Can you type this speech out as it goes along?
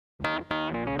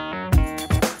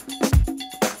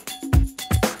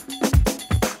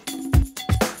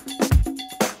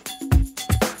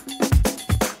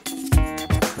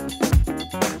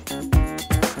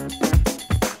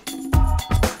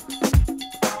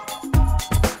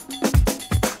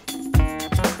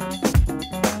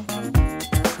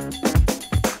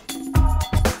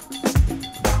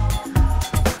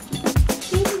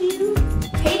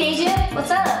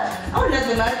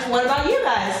Much. What about you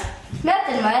guys?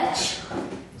 Nothing much.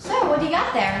 So, what do you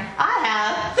got there? I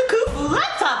have the Kufu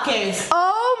laptop case.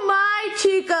 Oh my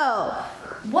Chico!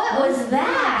 What was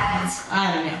that?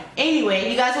 I don't know.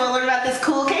 Anyway, you guys want to learn about this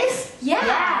cool case?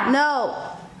 Yeah.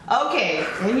 No. Okay,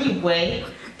 anyway,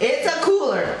 it's a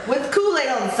cooler with Kool-Aid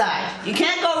on the side. You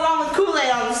can't go wrong with Kool-Aid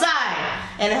on the side.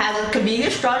 And it has a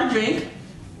convenient straw to drink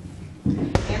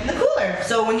in the cooler.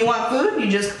 So when you want food, you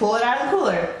just pull it out of the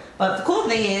cooler. But the cool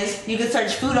thing is, you can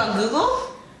search food on Google.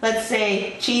 Let's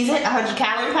say Cheez-It 100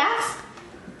 calorie packs.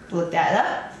 Look that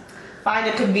up. Find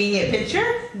a convenient picture.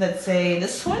 Let's say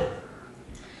this one.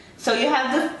 So you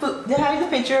have the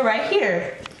picture right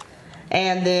here.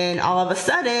 And then all of a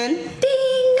sudden,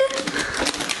 ding!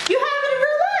 You have it in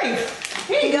real life.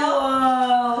 Here you go.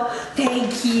 Whoa,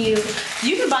 thank you.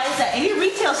 You can buy this at any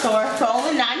retail store for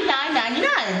only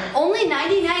 $99.99. Only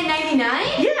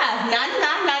 $99.99? Yeah,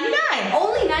 $99.99.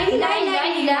 Only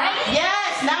 $99.99?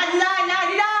 Yes,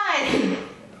 $99.99.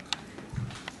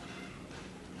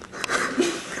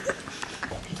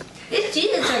 These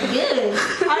cheeses are good.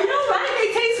 I know, right? They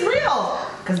taste real.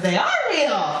 Because they are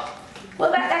real. What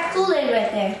about that Kool-Aid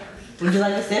right there? Would you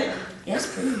like to sip? Yes,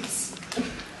 please.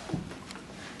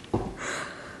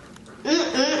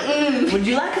 Would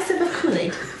you like a sip of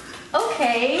Kool-Aid?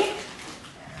 Okay.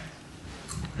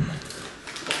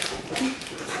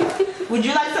 Would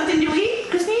you like something to eat,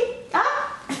 Christine? Huh?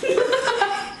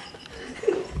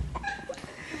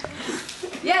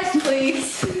 Yes,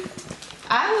 please.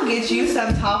 I will get you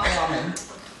some top ramen.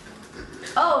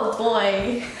 Oh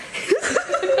boy.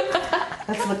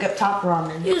 Let's look up top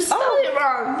ramen. You spelled it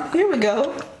wrong. Here we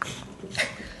go.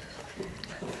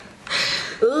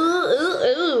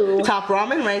 Ooh. Top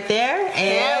ramen right there.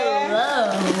 And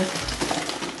Hello.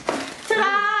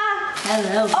 ta-da!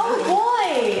 Hello. Oh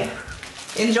boy.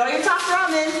 Enjoy your top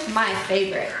ramen. My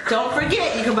favorite. Don't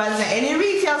forget, you can buy this at any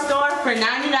retail store for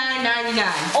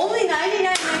 $99.99. Only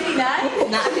 $99.99?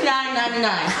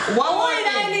 $99.99. Only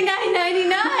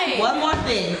 $99.99. One more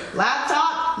thing.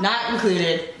 Laptop not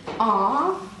included.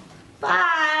 Aww.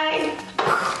 Bye.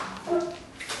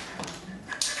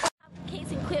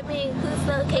 Case equipment includes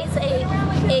the case,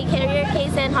 a carrier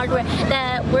case and hardware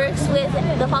that works with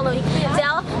the following: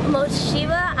 Dell,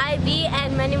 Toshiba, IB,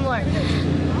 and many more.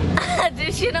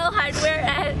 Additional hardware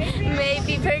may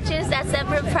be purchased at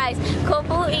separate price.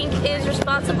 Kofu Inc. is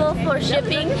responsible for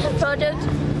shipping product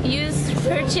used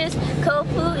purchase.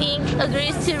 Kofu Inc.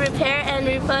 agrees to repair and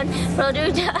refund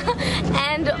product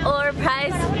and or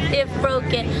price if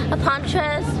broken. Upon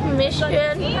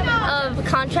transmission of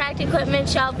contract equipment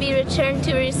shall be returned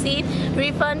to receive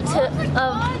refund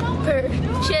of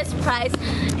purchase price.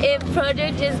 If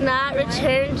product is not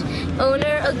returned,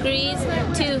 owner agrees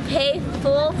to pay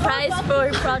full price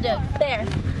for product. There.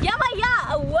 Yeah,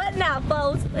 what now,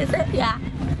 folks? Is it? Yeah.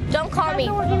 Don't call me.